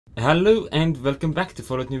Hello and welcome back to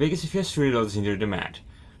Fallout New Vegas if you're reloads into the mad.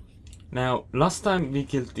 Now, last time we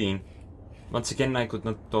killed Dean. Once again I could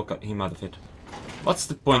not talk him out of it. What's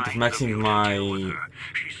the point of maxing my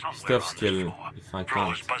stealth skill if I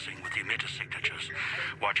can't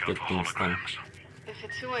get things done? If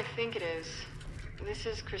it's who I think it is, this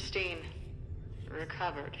is Christine.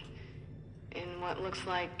 Recovered. In what looks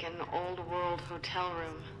like an old world hotel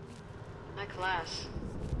room. High class.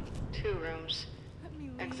 2 rooms.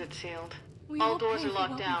 Exit sealed. All doors are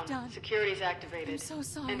locked down. Security's activated. So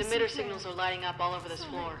sorry, and emitter signals are lighting up all over this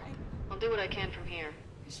floor. I'll do what I can from here.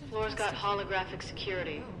 Floor's got holographic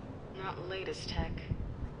security. Not latest tech.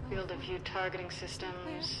 Field of view targeting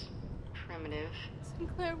systems. Primitive.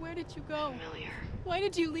 Sinclair, where did you go? Familiar. Why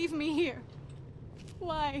did you leave me here?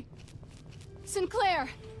 Why? Sinclair!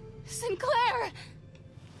 Sinclair!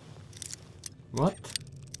 What?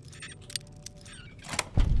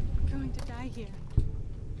 I'm going to die here.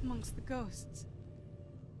 Amongst the ghosts.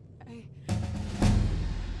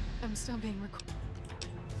 I'm still being recorded.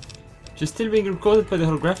 She's still being recorded by the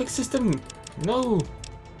holographic system? No!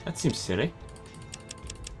 That seems silly.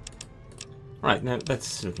 Right, now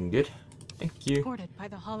that's looking good. Thank you. Recorded by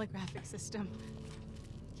the holographic system.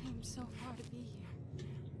 Came so far to be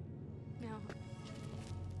here.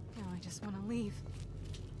 Now I just want to leave.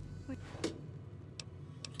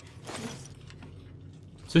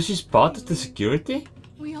 So she's part of the security?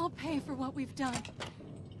 We all pay for what we've done.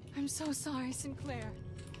 I'm so sorry, Sinclair.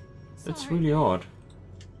 That's Sorry. really odd.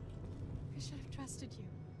 I should have trusted you.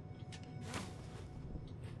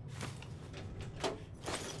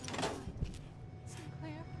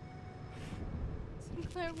 Sinclair?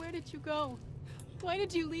 Sinclair, where did you go? Why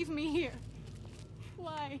did you leave me here?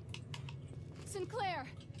 Why? Sinclair!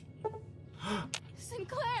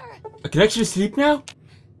 Sinclair! I can actually sleep now?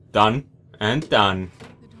 Done and done.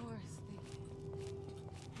 The doors,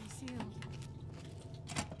 they sealed.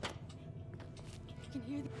 I can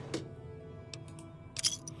hear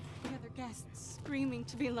the other guests screaming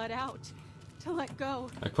to be let out, to let go.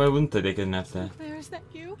 Like, why wouldn't I take a nap there? Sinclair, is that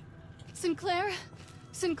you? Sinclair?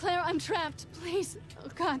 Sinclair, I'm trapped. Please. Oh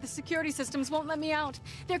God, the security systems won't let me out.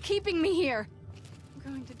 They're keeping me here.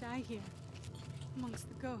 I'm going to die here, amongst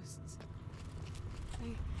the ghosts.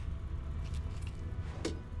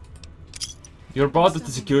 You're part of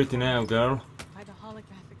the security now, girl. By the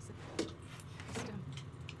holographic system.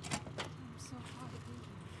 I'm so hard to be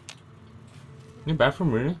here. New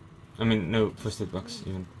bathroom, really? I mean, no first aid box,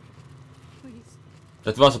 even. Please,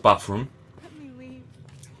 That was a bathroom. let me leave.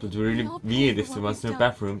 It would be really I'll pay weird for if there what was we've no done.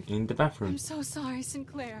 bathroom in the bathroom. I'm so sorry,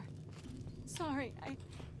 Sinclair. Sorry, I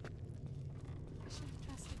should have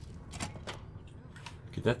trusted you.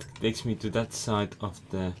 Okay, that takes me to that side of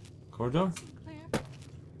the corridor. Sinclair?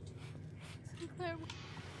 Sinclair,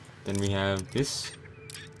 Then we have this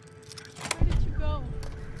where did you go?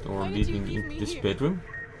 door Why did you leading leave into me this here? bedroom.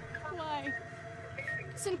 Why?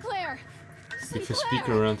 Sinclair! With a Sinclair!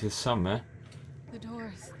 speaker around his somewhere The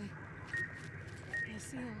doors, they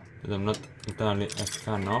sealed. that I'm not entirely a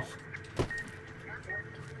fan of. I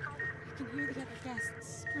can hear the other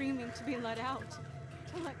guests screaming to be let out,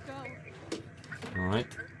 to let go. Alright.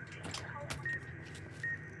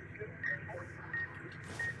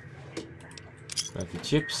 Grab the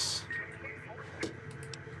chips.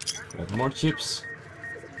 Grab more chips.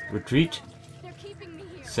 Retreat. They're keeping me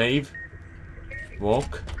here. Save.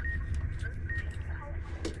 Walk.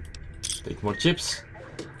 Take more chips.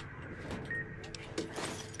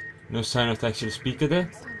 No sign of the actual speaker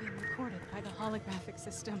there. Still being recorded by the holographic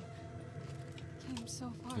system. Came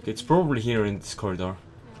so far. Okay, it's probably here in this corridor. Now,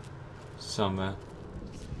 Somewhere.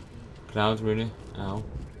 Cloud, really? Ow.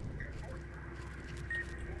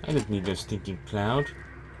 I don't need a stinking cloud.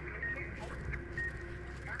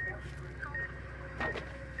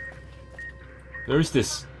 Where is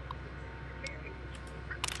this?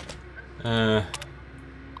 In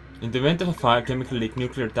the event of a fire, chemical leak,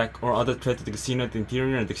 nuclear attack, or other threat to the casino, the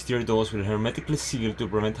interior and exterior doors will hermetically seal to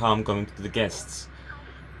prevent harm coming to the guests.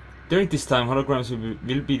 During this time, holograms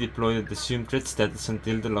will be deployed at assumed threat status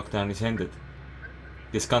until the lockdown is ended.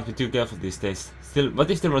 This can't be too careful these days. Still,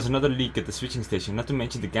 what if there was another leak at the switching station, not to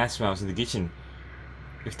mention the gas valves in the kitchen?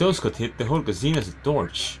 If those got hit, the whole casino's a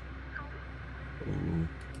torch. Ooh.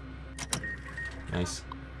 Nice.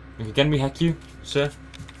 Okay, can we hack you, sir?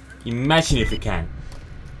 Imagine if you can.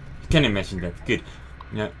 You can imagine that. Good.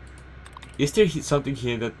 Now, is there something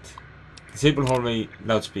here that... Disable hallway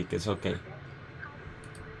loudspeakers, okay.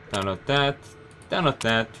 Download that. Download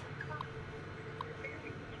that.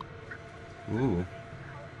 Ooh.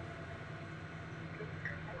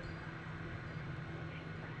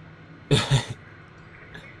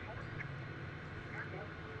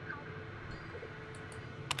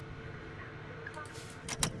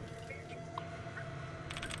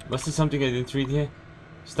 Was there something I didn't read here?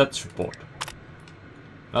 Status report.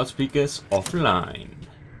 Loudspeakers offline.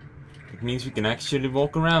 It means we can actually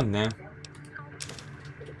walk around now.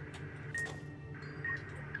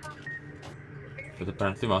 But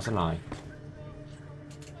apparently was a lie.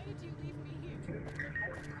 Why did you leave me here?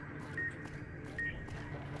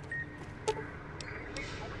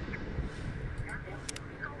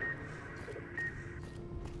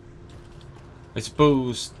 I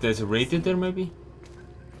suppose there's a radio there, maybe?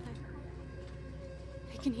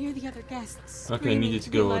 I can hear the other guests. Okay, I needed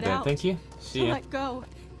to go over there. Thank you. See ya. Let go.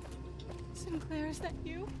 Sinclair, is that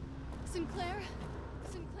you? Sinclair?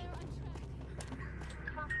 Sinclair, I'm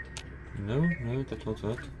trapped. No, that won't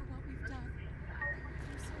work. For what we've done.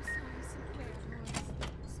 I'm so sorry, Sinclair.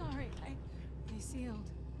 Sorry, I sealed.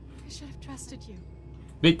 I should have trusted you.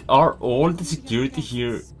 Wait, are all the security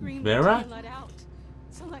here Vera? Let out.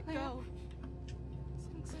 So let go.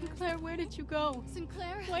 Sinclair, where did you go?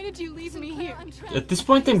 Sinclair, why did you leave me here? At this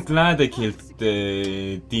point, I'm glad I killed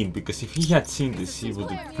the Dean, because if he had seen this, he would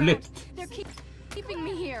have flipped. They're keeping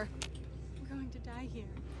me here. I'm going to die here.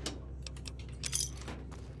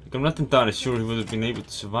 Like, I'm not entirely sure he would have been able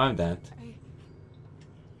to survive that.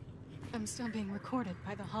 I'm still being recorded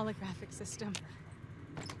by the holographic system.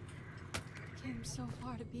 I came so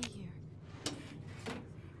far to be here.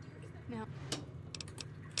 Now.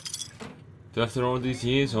 So after all these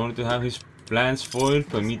years, only to have his plans foiled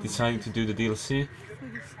by me deciding to do the DLC?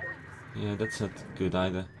 Please. Yeah, that's not good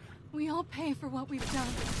either. We all pay for what we've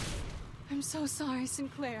done. I'm so sorry,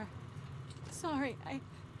 Sinclair. Sorry, I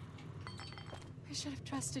should have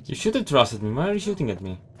trusted you. You should have trusted me. Why are you shooting at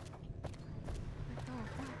me?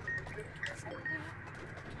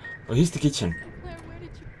 Oh, here's the kitchen. Sinclair, where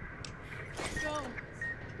did you go?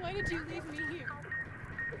 Why did you leave me here?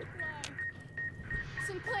 Why?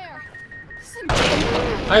 Sinclair!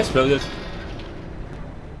 I exploded.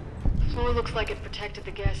 Floor looks like it protected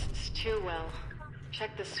the guests too well.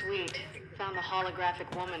 Checked the suite. Found the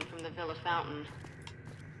holographic woman from the Villa Fountain.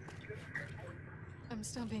 I'm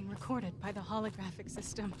still being recorded by the holographic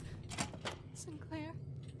system. Sinclair?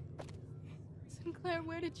 Sinclair,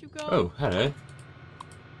 where did you go? Oh, hello.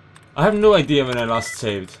 I have no idea when I last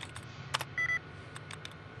saved.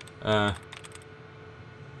 Can't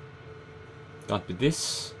be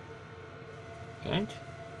this. Can't?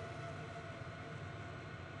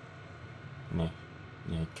 No,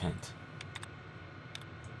 it can't.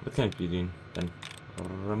 What can it be doing then?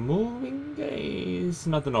 Removing is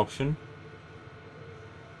not an option.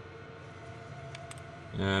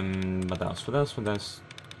 What else?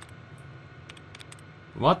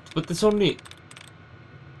 What? But there's only...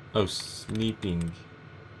 Oh, sleeping.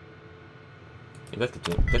 Yeah,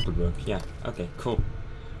 that could work. Yeah, okay, cool.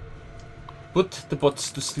 Put the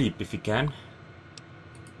bots to sleep if you can.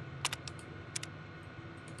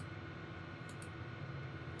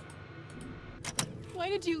 Why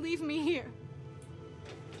did you leave me here?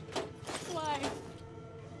 Why?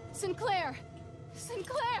 Sinclair!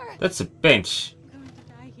 Sinclair! That's a bench. I'm going to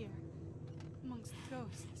die here, amongst the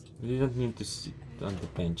ghosts. You don't need to sit on the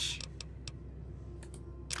bench.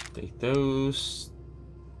 Take those.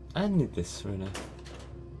 I need this right now.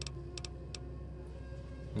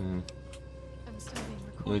 I'm still being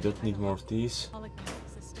recorded. No, we don't by need the more of these.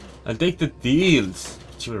 holographic system. I'll take the deals.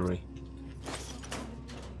 Jewelry.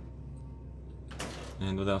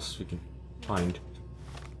 And what else we can find?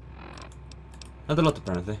 Not a lot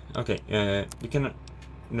apparently. Okay, we can...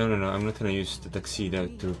 No, I'm not gonna use the tuxedo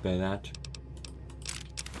to repair that.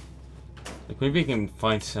 Like maybe I can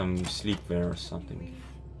find some sleepwear or something.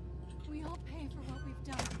 We all pay for what we've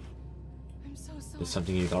done. I'm so sorry. There's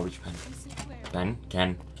something in the garbage pan. Sinclair. Pen?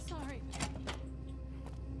 Can. Sorry. I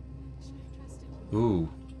should have trusted you. Ooh.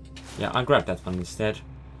 Yeah, I'll grab that one instead.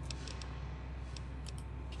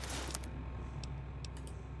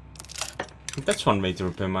 That's one way to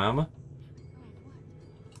repair my armor.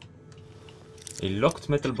 A locked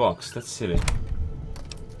metal box. That's silly.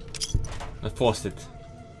 I forced it.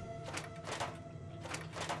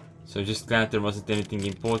 So I'm just glad there wasn't anything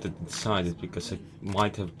important inside it, because I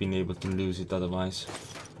might have been able to lose it otherwise.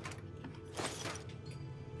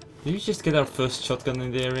 Did we just get our first shotgun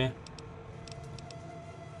in the area?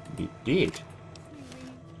 We did.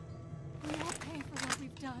 We all pay for what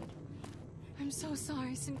we've done. I'm so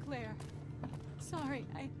sorry, Sinclair. Sorry,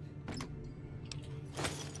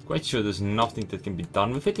 Quite sure there's nothing that can be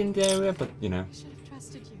done with it in the area, but you know. I should have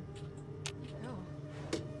trusted you. No.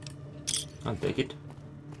 I'll take it.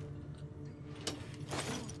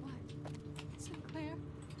 What? Sinclair?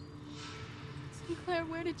 Sinclair,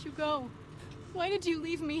 where did you go? Why did you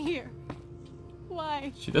leave me here?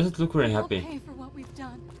 Why? She doesn't look very We all happy. pay for what we've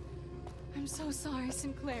done. I'm so sorry,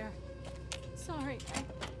 Sinclair. Sorry.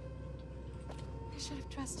 I should have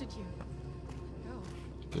trusted you. Go.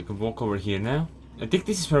 Okay, I can walk over here now. I think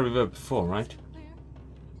this is where we were before, right?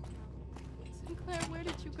 Sinclair, where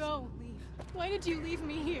did you go? Why did you leave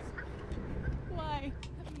me here? Why?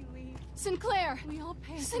 Let me leave. Sinclair! We all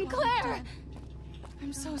pay. Sinclair!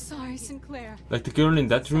 I'm so sorry, Sinclair. Like the girl in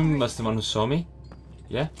that room was the one who saw me?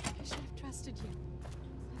 Yeah? I should have trusted you.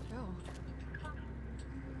 Go.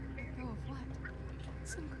 Go of what?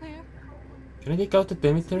 Sinclair? Can I take out the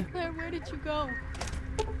emitter? Sinclair, where did you go?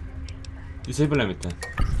 Disable emitter.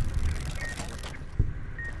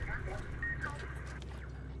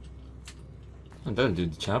 Oh, that'll do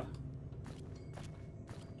the job.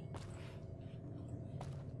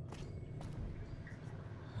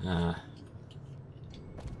 Ah.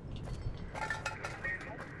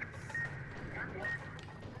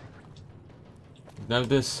 Now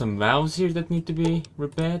there's some valves here that need to be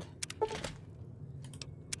repaired.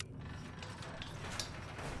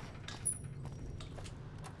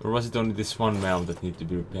 Or was it only this one valve that needed to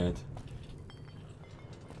be repaired?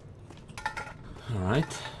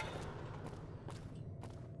 Alright.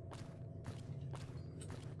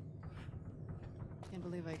 Can't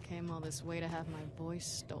believe I came all this way to have my voice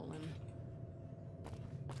stolen.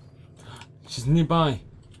 She's nearby.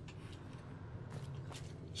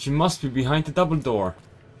 She must be behind the double door.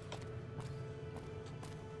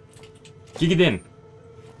 Kick it in.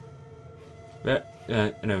 Where?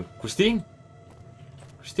 No. Christine?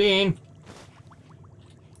 Christine?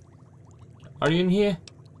 Are you in here?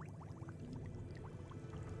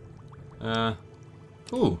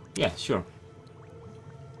 Ooh, yeah, sure.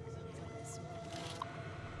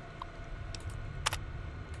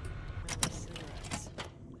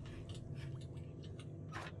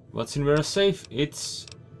 What's in Vera's safe? It's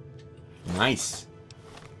nice.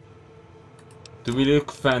 Do we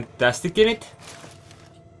look fantastic in it?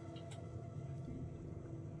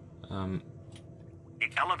 The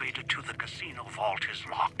elevator to the casino vault is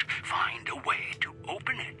locked. Find a way to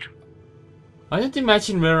open it. I don't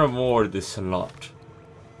imagine Vera wore this a lot.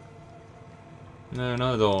 No,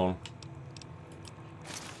 not at all.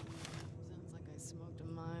 Sounds like I smoked a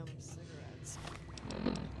mile of cigarettes.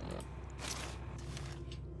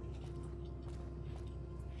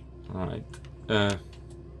 Alright.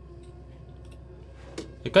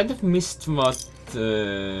 I kind of missed what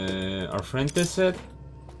our friend there said.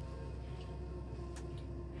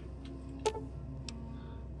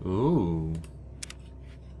 Ooh.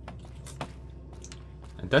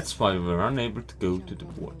 And that's why we were unable to go to the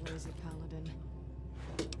ward.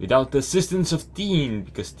 Without the assistance of Dean,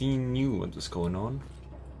 because Dean knew what was going on.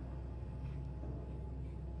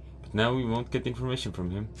 But now we won't get information from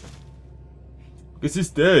him. Because he's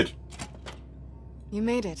dead. You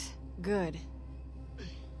made it. Good.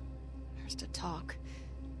 There's to talk.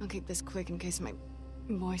 I'll keep this quick in case my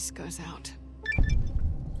voice goes out.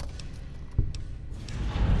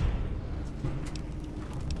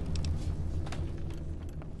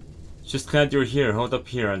 Just glad you're here. Hold up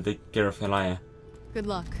here. I'll take care of Elia. Good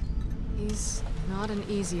luck. He's not an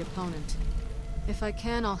easy opponent. If I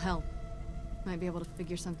can, I'll help. Might be able to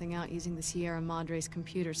figure something out using the Sierra Madre's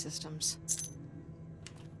computer systems.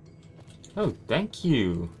 Oh, thank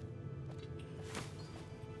you.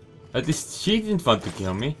 At least she didn't want to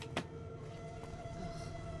kill me.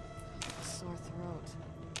 Sore throat.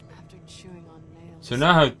 After chewing on nails. So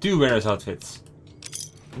now I have two Vera's outfits.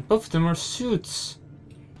 And both of them are suits.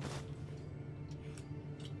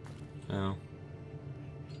 Oh.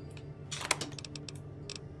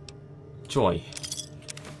 Joy.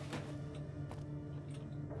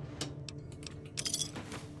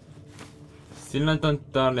 Still not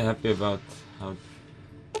entirely happy about how...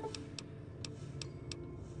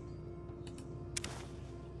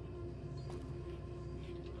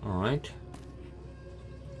 Alright.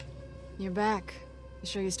 You're back. You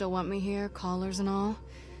sure you still want me here, callers and all?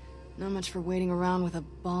 Not much for waiting around with a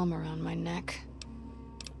bomb around my neck.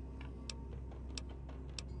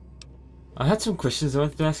 I had some questions I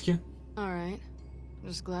wanted to ask you. Alright. I'm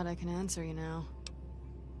just glad I can answer you now.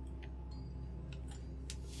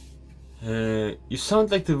 You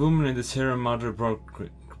sound like the woman in the Sierra Madre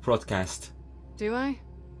broadcast. Do I?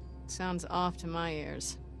 Sounds off to my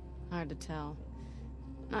ears. Hard to tell.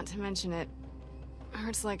 Not to mention it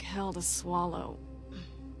hurts like hell to swallow.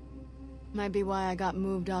 Might be why I got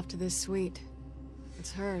moved off to this suite.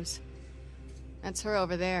 It's hers. That's her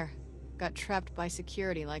over there. Got trapped by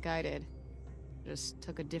security like I did. Just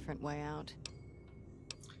took a different way out.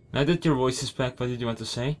 Now that your voice is back, what did you want to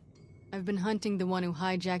say? I've been hunting the one who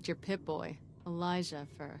hijacked your Pip-Boy, Elijah,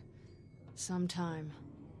 for some time.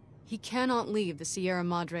 He cannot leave the Sierra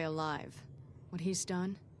Madre alive. What he's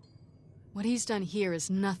done here is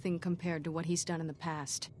nothing compared to what he's done in the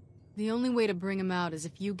past. The only way to bring him out is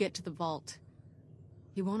if you get to the vault.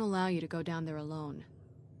 He won't allow you to go down there alone.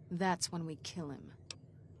 That's when we kill him.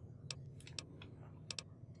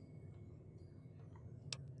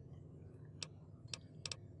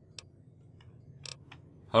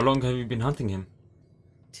 How long have you been hunting him?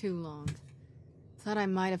 Too long. Thought I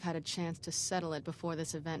might have had a chance to settle it before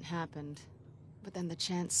this event happened. But then the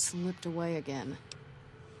chance slipped away again.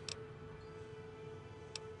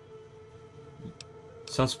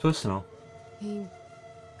 Sounds personal. He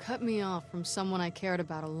cut me off from someone I cared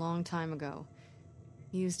about a long time ago.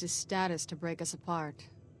 He used his status to break us apart.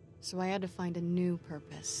 So I had to find a new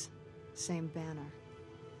purpose. Same banner.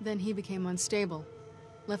 Then he became unstable.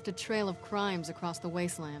 Left a trail of crimes across the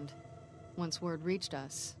wasteland. Once word reached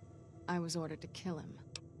us, I was ordered to kill him.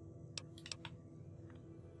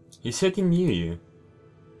 He said he knew you.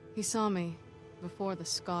 He saw me, before the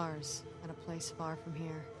scars, at a place far from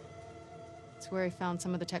here. It's where he found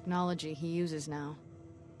some of the technology he uses now.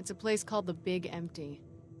 It's a place called the Big Empty.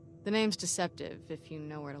 The name's deceptive, if you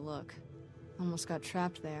know where to look. Almost got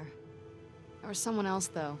trapped there. There was someone else,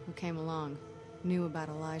 though, who came along. Knew about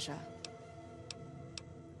Elijah.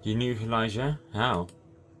 You knew Elijah? How?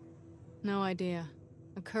 No idea.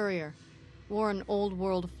 A courier. Wore an old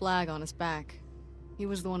world flag on his back. He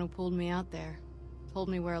was the one who pulled me out there. Told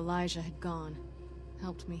me where Elijah had gone.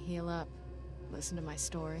 Helped me heal up. Listened to my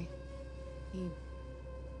story. He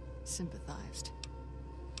sympathized.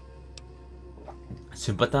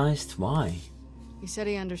 Sympathized? Why? He said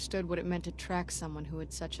he understood what it meant to track someone who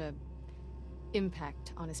had such a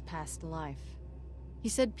impact on his past life. He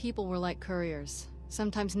said people were like couriers,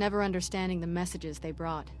 sometimes never understanding the messages they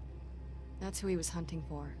brought. That's who he was hunting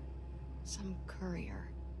for. Some courier.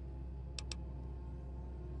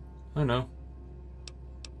 I know.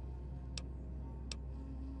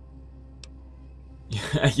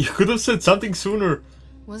 You could have said something sooner.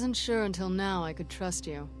 Wasn't sure until now I could trust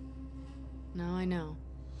you. Now I know.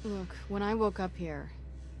 Look, when I woke up here,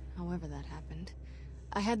 however that happened,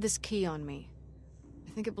 I had this key on me.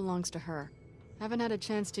 I think it belongs to her. Haven't had a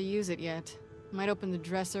chance to use it yet. Might open the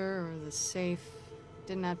dresser or the safe.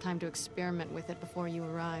 Didn't have time to experiment with it before you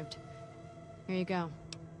arrived. Here you go.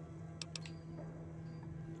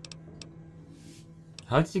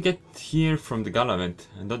 How did you get here from the gala vent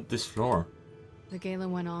and not this floor? The gala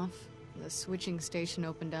went off. The switching station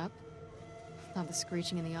opened up. Thought the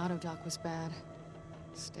screeching in the auto dock was bad.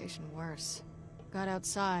 Station worse. Got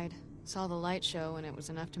outside, saw the light show, and it was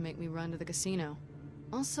enough to make me run to the casino.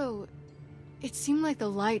 Also, it seemed like the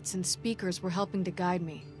lights and speakers were helping to guide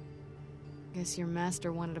me. Guess your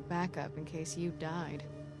master wanted a backup in case you died.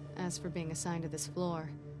 As for being assigned to this floor,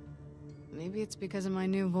 maybe it's because of my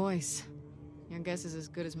new voice. Your guess is as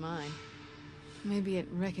good as mine. Maybe it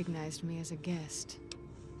recognized me as a guest.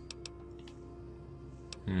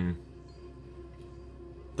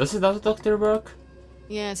 Does the doctor work?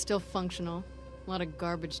 Yeah, it's still functional. A lot of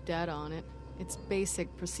garbage data on it. Its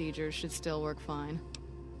basic procedures should still work fine.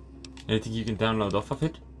 Anything you can download off of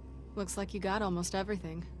it? Looks like you got almost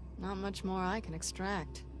everything. Not much more I can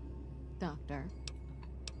extract. Doctor.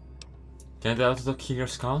 Can the autodoc heal your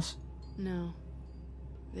scars? No.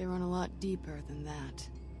 They run a lot deeper than that.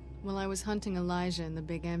 While I was hunting Elijah in the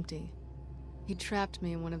Big Empty, he trapped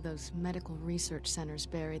me in one of those medical research centers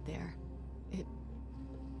buried there. It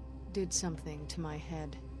did something to my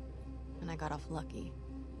head, and I got off lucky.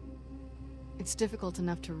 It's difficult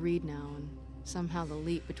enough to read now, and somehow the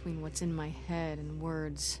leap between what's in my head and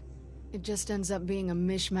words, it just ends up being a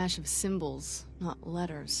mishmash of symbols, not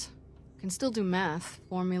letters. Can still do math,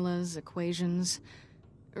 formulas, equations.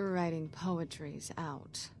 Writing poetry's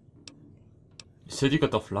out. You said you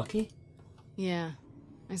got off lucky? Yeah.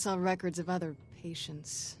 I saw records of other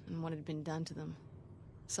patients and what had been done to them.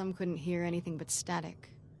 Some couldn't hear anything but static.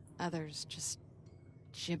 Others just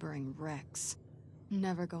gibbering wrecks.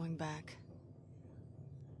 Never going back.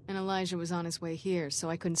 And Elijah was on his way here, so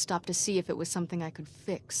I couldn't stop to see if it was something I could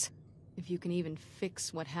fix. If you can even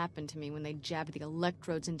fix what happened to me when they jabbed the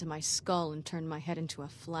electrodes into my skull and turned my head into a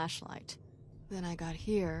flashlight. Then I got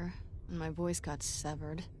here, and my voice got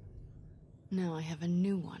severed. Now I have a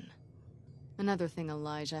new one. Another thing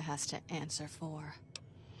Elijah has to answer for.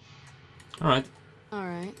 Alright.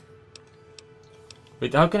 Alright.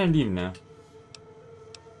 Wait, how can I leave now?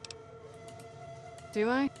 Do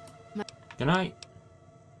I? Can I?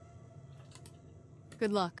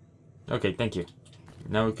 Good luck. Okay, thank you.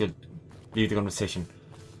 Now we could leave the conversation.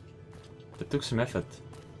 That took some effort.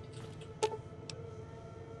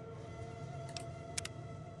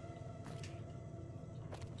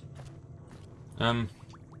 I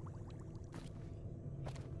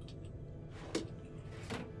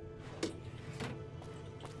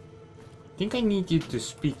think I need you to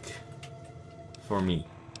speak for me.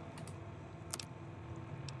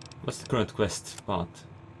 What's the current quest path?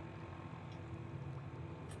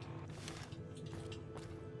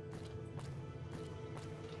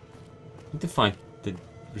 Need to find the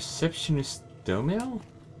receptionist terminal?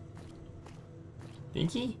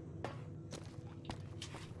 Thingy?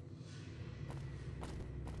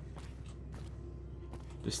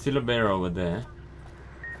 There's still a bear over there.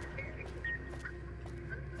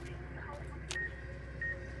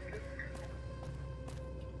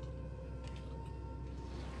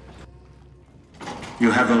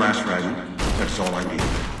 You have the last fragment. That's all I need.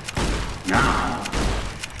 Now,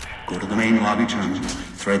 go to the main lobby terminal,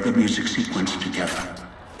 thread the music sequence together.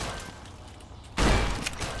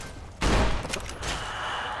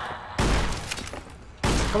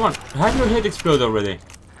 Come on, have your head explode already.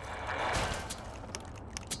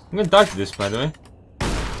 I'm gonna die to this, by the way.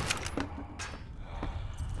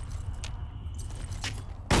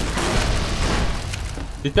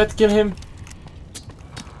 Did that kill him?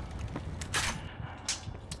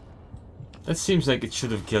 That seems like it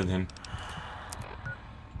should have killed him.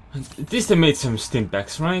 At least they made some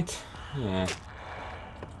stimpaks, right? Yeah.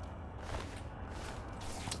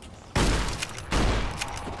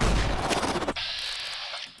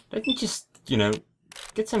 Let me just, you know,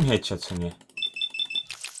 get some headshots on you.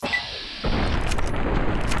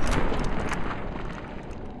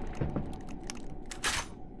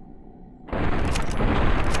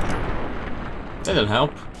 That'll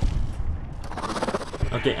help.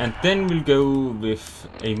 Okay, and then we'll go with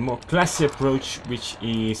a more classy approach, which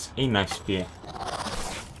is a knife spear.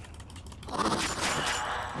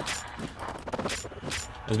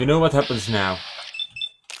 And we know what happens now.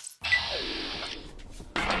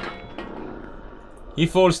 He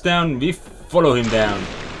falls down, we follow him down.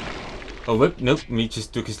 Oh, whoop, nope, we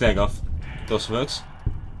just took his leg off. It also works.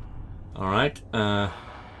 Alright,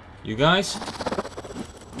 you guys?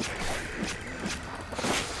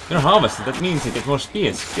 They're harvested, that means they get more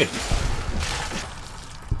spears. Good.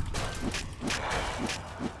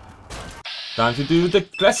 Time to do the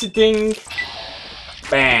classy thing.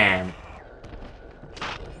 Bam!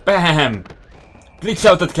 Bam! Glitch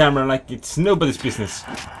out that camera like it's nobody's business.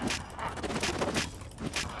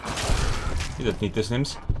 You don't need those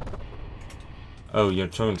limbs. Oh, you're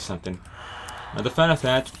throwing something. Not a fan of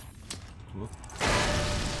that.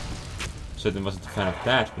 Certainly wasn't a fan of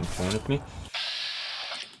that being thrown at me.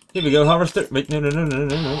 Here we go, harvester. Wait, no.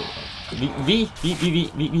 V.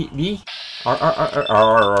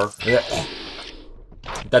 R. Yeah.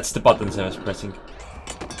 That's the buttons I was pressing.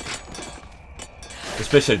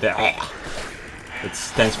 Especially the that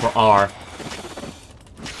stands for R.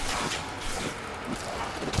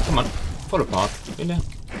 Come on, fall apart. You know.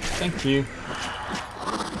 Thank you.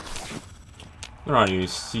 Where are you,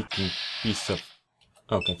 seeking piece of?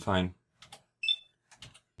 Okay, fine.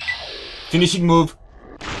 Finishing move.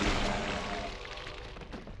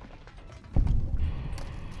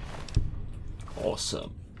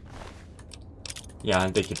 Awesome. Yeah,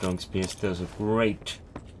 I'll take your throwing spears. Those are great.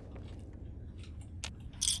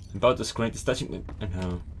 About as great as touching my...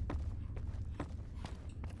 no.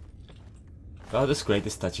 About as great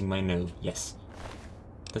as touching my nose. Yes.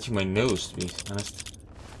 Touching my nose, to be honest.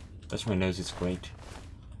 Touching my nose is great.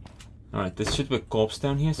 Alright, there should be a corpse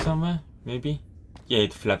down here somewhere. Maybe? Yeah,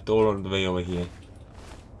 it flapped all the way over here.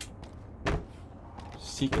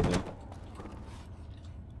 Secret though.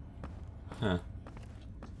 Huh.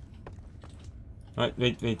 Right,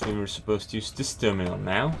 wait, we were supposed to use this terminal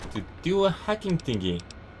now to do a hacking thingy.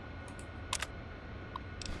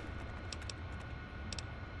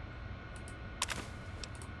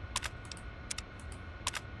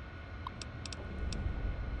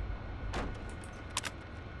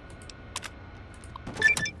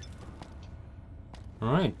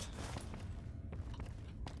 Alright.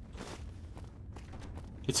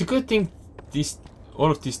 It's a good thing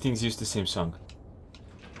all of these things use the same song.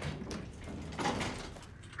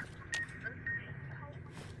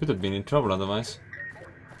 Could have been in trouble otherwise.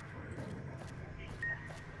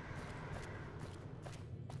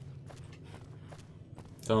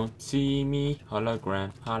 Don't see me,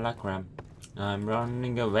 hologram, hologram. I'm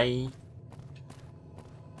running away.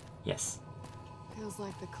 Yes. Feels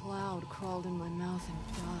like the cloud crawled in my mouth and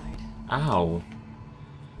died. Ow.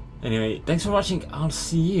 Anyway, thanks for watching. I'll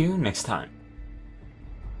see you next time.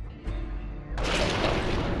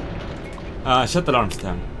 Shut the alarms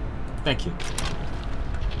down. Thank you.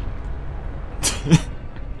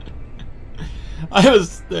 I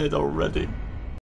was dead already.